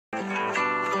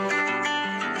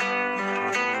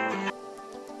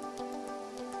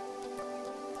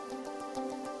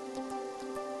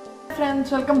Friends,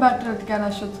 welcome back to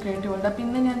Ashvath's Creative World. Now, I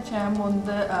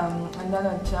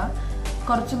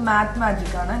will math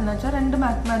magic.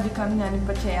 Math magic.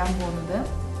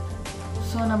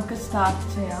 So, let's start.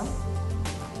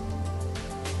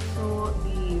 So,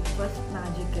 the first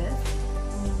magic is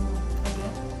okay,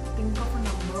 think of a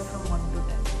number from 1 to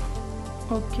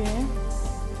 10. Okay.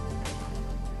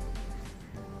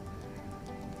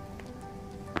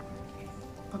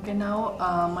 Okay, now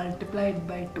multiply it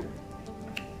by 2.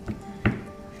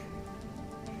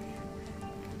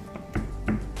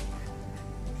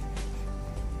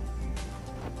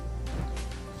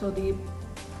 So the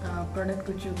product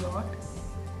which you got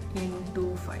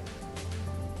into 5.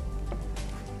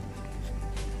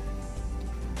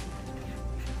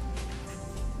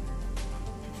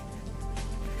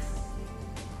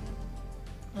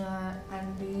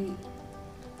 And the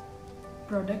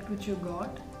product which you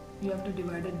got, you have to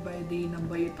divide it by the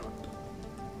number you thought.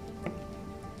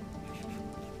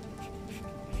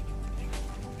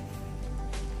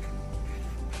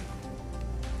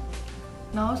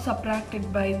 Now subtract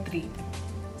it by 3.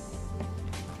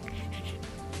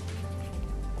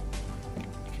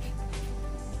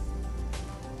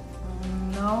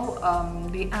 Now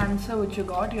the answer which you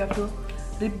got, you have to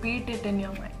repeat it in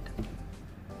your mind.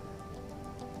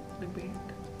 Repeat.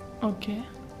 Okay.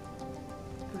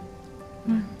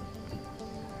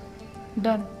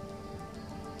 Done.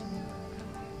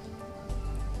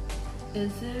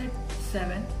 Is it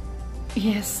 7?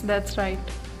 Yes, that's right.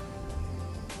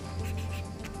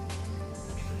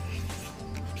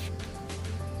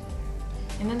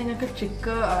 Now you can check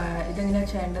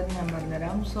this.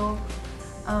 So,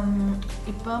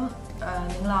 if you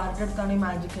have a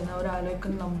magic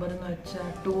number 2,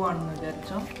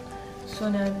 so I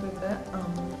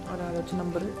have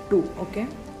number 2. Okay?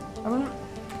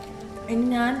 In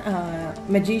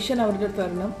magician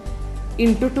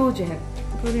into 2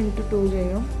 into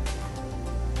 2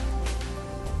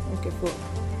 okay, 4.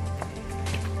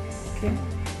 Okay.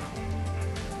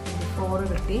 4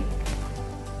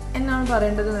 and now we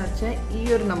will say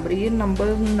this number. This number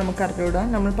is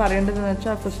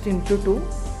first into 2.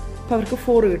 So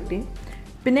 4.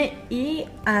 Then this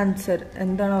answer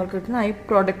is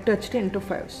product into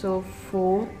 5. So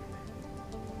 4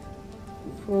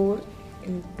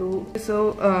 into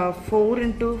 4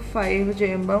 into 5 is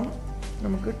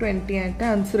 20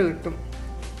 answer.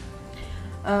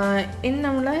 In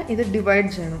this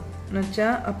divide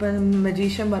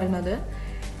magician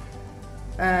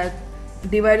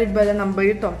divided by the number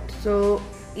you thought. So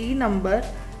this number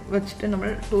which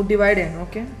to divide in,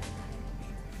 okay?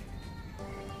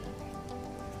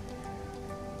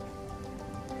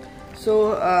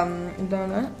 So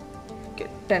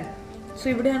 10. So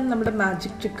here is the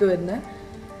magic trick. We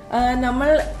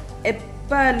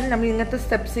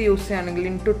steps use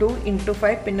into 2 into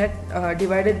 5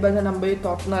 divided by the number you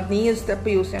thought. This step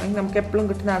use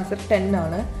answer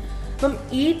 10. From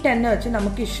this 10 we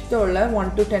will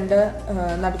 1 to 10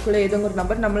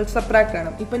 number we subtract. Now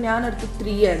I have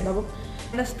 3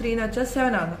 minus 3 is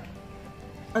 7.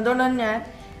 That's why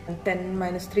 10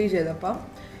 minus 3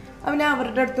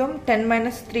 10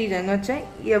 minus 3 is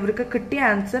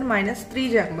answer minus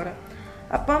 3.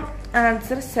 Now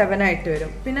answer 7.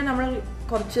 Then we will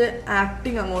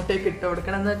acting.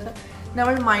 We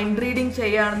mind reading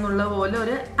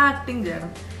acting.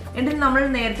 And then we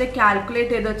will calculate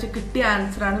the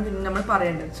answer.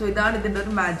 So this is the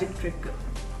magic trick.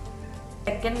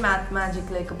 Second math magic.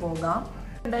 I have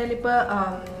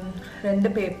 2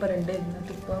 papers.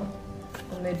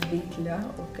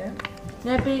 Okay. I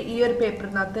have this paper.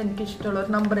 I have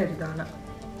number.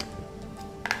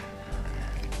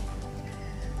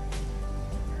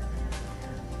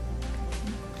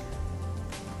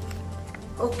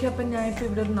 Okay, I have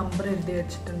a number.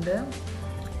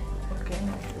 Okay,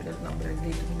 number okay,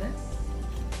 but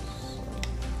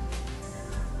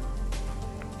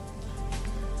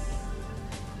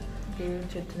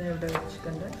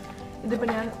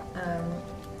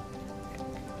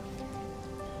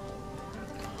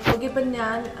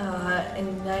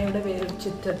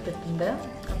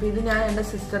I have a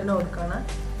sister.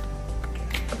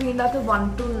 So, 1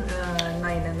 to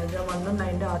 9. 1 to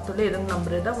 9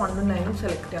 number 1 to 9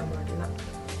 select.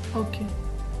 Okay.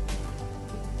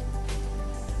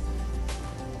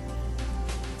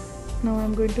 Now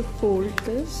I'm going to fold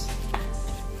this.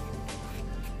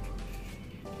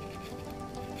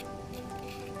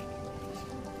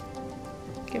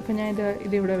 Okay, so I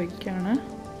will put it.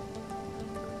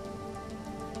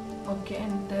 Okay,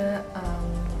 and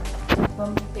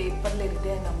അപ്പം പേപ്പറിൽ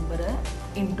എഴുതിയ number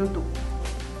into 2.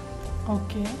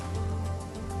 Okay.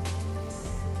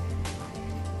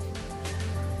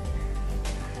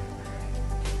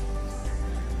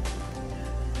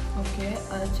 Okay,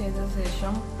 അത് ചെയ്ത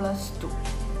ശേഷം +2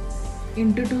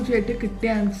 into 2 ചെയ്തിട്ട്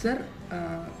കിട്ടിയ answer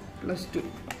 +2.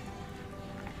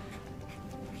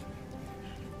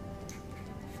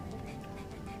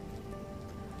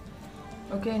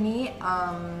 Okay, ഇനി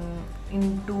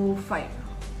into 5.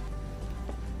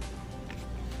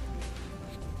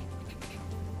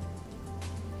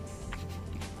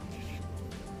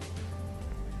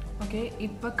 Okay,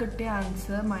 ഇപ്പം കിട്ടിയ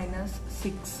ആൻസർ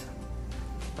 -6.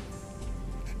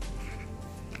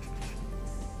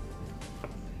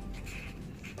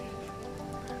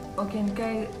 ഓക്കെ, എനിക്ക്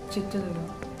ചിറ്റ് തരുമോ?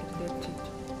 ചിറ്റ്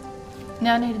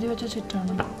ഞാൻ എഴുതി വെച്ച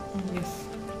ചിറ്റാണ്. യെസ്.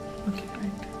 Okay,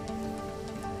 right.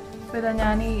 അപ്പോൾ ഇതാ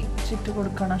ഞാൻ ഈ ചിറ്റ്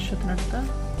കൊടുക്കുകയാണ് അശ്വത്തിനടുത്ത്.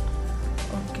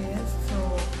 ഓക്കെ, സോ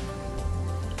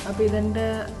അപ്പോൾ ഇതെൻ്റെ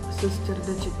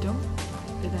സിസ്റ്ററുടെ ചിറ്റും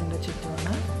ഇതെൻ്റെ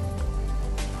ചിറ്റുമാണ്.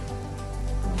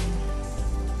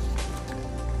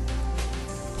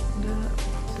 എൻ്റെ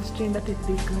സിസ്റ്ററിൻ്റെ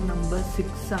കിട്ടിയിരിക്കുന്ന നമ്പർ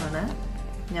 6 ആണ്.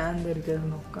 ഞാൻ എന്തെഴുതിയത്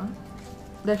നോക്കാം.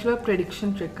 ഇതാക്ച്വലി പ്രെഡിക്ഷൻ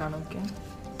ട്രിക്കാണ്. ഓക്കെ,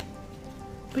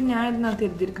 അപ്പം ഞാൻ ഇതിനകത്ത്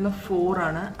എഴുതിയിരിക്കുന്നത് 4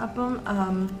 ആണ്. അപ്പം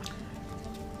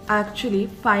ആക്ച്വലി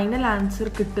ഫൈനൽ ആൻസർ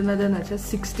കിട്ടുന്നത് എന്ന് വെച്ചാൽ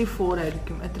 64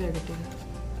 ആയിരിക്കും. എത്രയാണ് കിട്ടിയത്?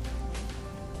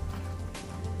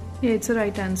 It's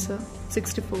right answer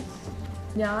 64.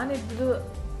 ഞാൻ എഴുതിയത്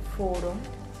 4ഉം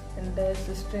എൻ്റെ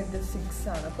സിസ്റ്റർ എഴുതിയത് 6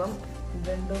 ആണ്. അപ്പം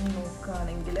രണ്ടും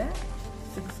നോക്കുകയാണെങ്കിൽ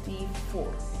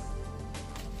 64.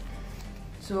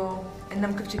 സോ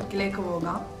നമുക്ക് ചിറ്റിലേക്ക്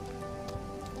പോകാം.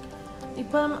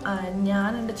 ഇപ്പം ഞാൻ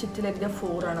എൻ്റെ ചിറ്റിൽ എഴുതിയ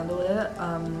 4 ആണ്. അതുപോലെ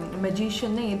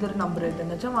മജീഷ്യന് ഏതൊരു നമ്പർ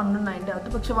എഴുതുന്നത് വെച്ചാൽ 1 ഉം 9 അകത്ത്,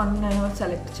 പക്ഷെ 1 ഉം 9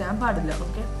 സെലക്ട് ചെയ്യാൻ പാടില്ല.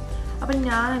 ഓക്കെ, അപ്പം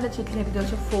ഞാൻ എൻ്റെ ചിറ്റിൽ എഴുതിയ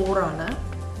വെച്ചാൽ 4 ആണ്.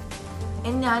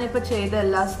 ഞാനിപ്പോൾ ചെയ്ത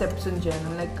എല്ലാ സ്റ്റെപ്സും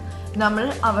ചെയ്യണം. ലൈക്ക് നമ്മൾ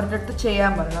അവരുടെ അടുത്ത്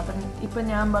ചെയ്യാൻ പറയണം. അപ്പം ഇപ്പം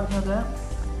ഞാൻ പറഞ്ഞത്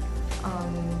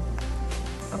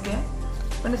ഓക്കെ,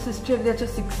 അപ്പം എൻ്റെ സിസ്റ്റർ എഴുതി വെച്ചാൽ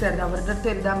 6 ആയിരുന്നു. അവരുടെ അടുത്ത്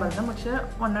എഴുതാൻ പറഞ്ഞു, പക്ഷേ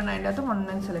 1 ഉം 9 അകത്ത് 1 ഉം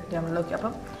 9 സെലക്ട് ചെയ്യാൻ പറ്റില്ല. ഓക്കെ,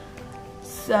 അപ്പം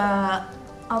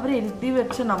അവർ എഴുതി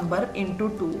വെച്ച നമ്പർ ഇൻറ്റു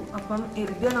 2. അപ്പം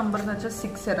എഴുതിയ നമ്പർ എന്ന് വെച്ചാൽ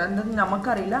 6 ആയിരുന്നു. എന്താ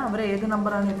നമുക്കറിയില്ല അവർ ഏത്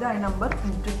നമ്പറാണ് എഴുതിയത്, ആ നമ്പർ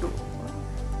ഇൻറ്റു 2.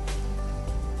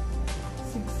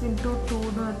 6 ഇൻറ്റു 2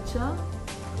 എന്ന് വെച്ചാൽ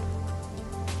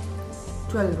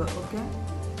 12. ഓക്കെ,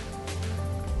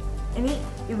 ഇനി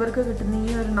ഇവർക്ക് കിട്ടുന്ന ഈ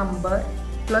ഒരു നമ്പർ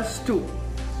 +2.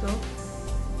 സോ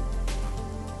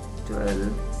 12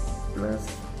 +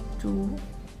 2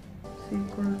 =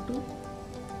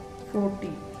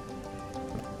 14.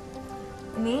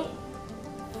 ഇനി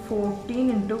 14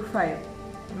 ഇൻറ്റു 5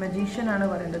 മജീഷ്യനാണ്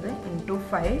പറയേണ്ടത്. ഇൻറ്റു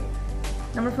 5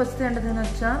 നമ്മൾ ഫസ്റ്റ് ചെയ്യേണ്ടതെന്ന്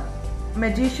വെച്ചാൽ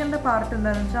മജീഷ്യൻ്റെ പാർട്ട്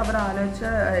എന്താണെന്ന് വെച്ചാൽ അവർ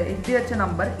എഴുതി വെച്ച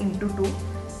നമ്പർ ഇൻറ്റു 2,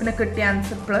 പിന്നെ കിട്ടിയ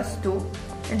ആൻസർ +2,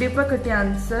 എൻ്റെ ഇപ്പോൾ കിട്ടിയ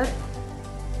answer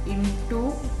into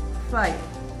 5.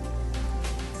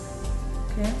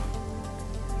 Okay,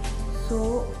 so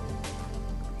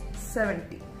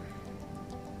 70.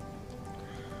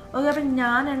 Okay, അപ്പം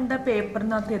ഞാൻ എൻ്റെ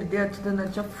പേപ്പറിനകത്ത് എഴുതി വെച്ചതെന്ന്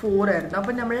വെച്ചാൽ 4 ആയിരുന്നു.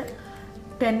 അപ്പം നമ്മൾ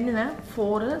 10ന്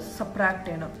 4 സബ്ട്രാക്ട്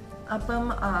ചെയ്യണം. അപ്പം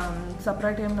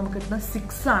സബ്ട്രാക്ട് ചെയ്യുമ്പോൾ നമുക്ക് കിട്ടുന്നത്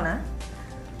 6 ആണ്.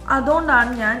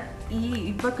 അതുകൊണ്ടാണ് ഞാൻ ഈ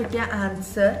ഇപ്പോൾ കിട്ടിയ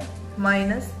ആൻസർ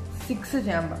 -6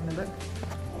 ചെയ്യാൻ പറഞ്ഞത്.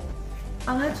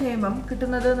 അങ്ങനെ ചെയ്യുമ്പം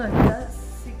കിട്ടുന്നത് എന്ന് വെച്ചാൽ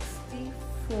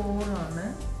 64 ആണ്.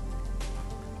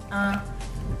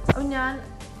 അപ്പം ഞാൻ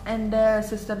എൻ്റെ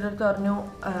സിസ്റ്ററിൻ്റെ അടുത്ത് പറഞ്ഞു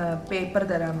പേപ്പർ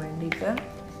തരാൻ വേണ്ടിയിട്ട്.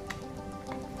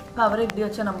 അപ്പോൾ അവർ എഴുതി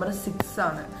വെച്ച നമ്പർ 6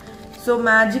 ആണ്. സോ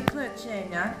മാജിക് എന്ന് വെച്ച്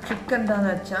കഴിഞ്ഞാൽ ട്രിക്ക്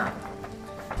എന്താണെന്ന് വെച്ചാൽ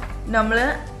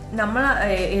നമ്മൾ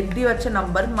എഴുതി വെച്ച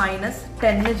നമ്പർ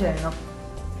 -10 ചെയ്യണം.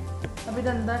 അപ്പോൾ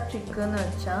ഇതെന്താ ട്രിക്ക് എന്ന്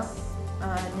വെച്ചാൽ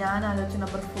ഞാൻ ആലോചിച്ച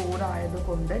നമ്പർ 4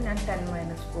 ആയതുകൊണ്ട് ഞാൻ 10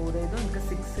 - 4 ചെയ്തു, എനിക്ക്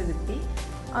 6 കിട്ടി.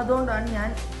 അതുകൊണ്ടാണ് ഞാൻ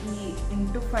ഈ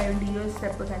ഇൻറ്റു 5 ഈ ഒരു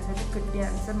സ്റ്റെപ്പ് കഴിഞ്ഞിട്ട് കിട്ടിയ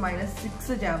ആൻസർ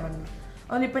 -6 ചെയ്യാൻ പറ്റുന്നത്.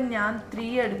 അതുപോലെ ഇപ്പം ഞാൻ 3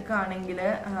 എടുക്കുകയാണെങ്കിൽ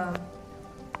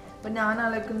ഇപ്പം ഞാൻ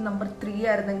ആലോചിക്കുന്ന നമ്പർ 3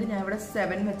 ആയിരുന്നെങ്കിൽ ഞാൻ ഇവിടെ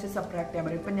 7 വെച്ച് സബ്ട്രാക്ട് ചെയ്യാൻ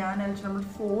പറയും. ഇപ്പം ഞാൻ ആലോചിച്ച നമ്പർ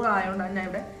 4 ആയതുകൊണ്ടാണ് ഞാൻ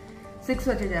ഇവിടെ 6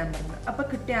 വെച്ച് ചെയ്യാൻ പറ്റുന്നത്. അപ്പം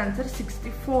കിട്ടിയ ആൻസർ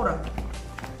 64 ആണ്.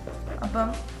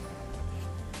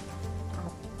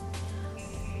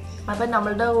 അപ്പം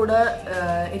നമ്മളുടെ കൂടെ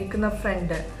ഇരിക്കുന്ന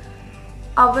ഫ്രണ്ട്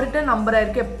അവരുടെ നമ്പർ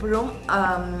ആയിരിക്കും എപ്പോഴും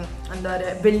എന്താ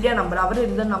പറയുക വലിയ നമ്പർ. അവർ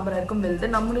എഴുതുന്ന നമ്പർ ആയിരിക്കും വലുത്,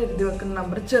 നമ്മൾ എഴുതി വെക്കുന്ന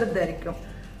നമ്പർ ചെറുതായിരിക്കും.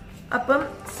 അപ്പം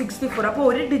 64. അപ്പോൾ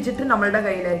ഒരു ഡിജിറ്റ് നമ്മളുടെ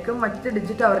കയ്യിലായിരിക്കും, മറ്റേ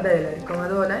ഡിജിറ്റ് അവരുടെ കയ്യിലായിരിക്കും.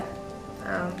 അതുപോലെ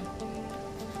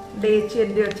ഡേറ്റ്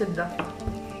എഴുതി വെച്ചത്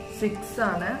 6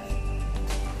 ആണ്,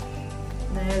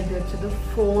 ഞാൻ എഴുതി വെച്ചത്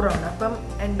 4 ആണ്. അപ്പം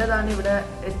എൻ്റെതാണ് ഇവിടെ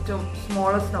ഏറ്റവും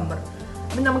സ്മോളസ്റ്റ് നമ്പർ.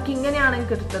 അപ്പം നമുക്ക് ഇങ്ങനെയാണെങ്കിൽ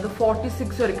കിട്ടുന്നത്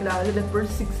 46 ഒരിക്കലും ആവില്ല, എപ്പോഴും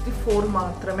 64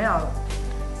 മാത്രമേ ആകും.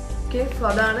 ഓക്കെ, സോ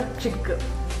അതാണ് ട്രിക്ക്.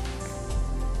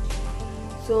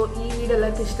 സോ ഈ വീഡിയോ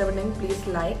എല്ലാവർക്കും ഇഷ്ടപ്പെട്ടെങ്കിൽ please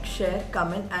like, share,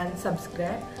 comment and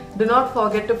subscribe. Do not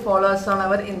forget to follow us on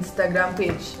our Instagram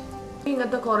page.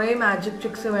 ഇങ്ങനത്തെ കുറേ മാജിക്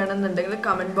ട്രിക്സ് വേണമെന്നുണ്ടെങ്കിൽ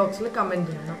കമൻറ്റ് ബോക്സിൽ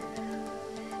കമൻറ്റ് ചെയ്യണം.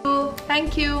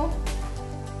 Thank you.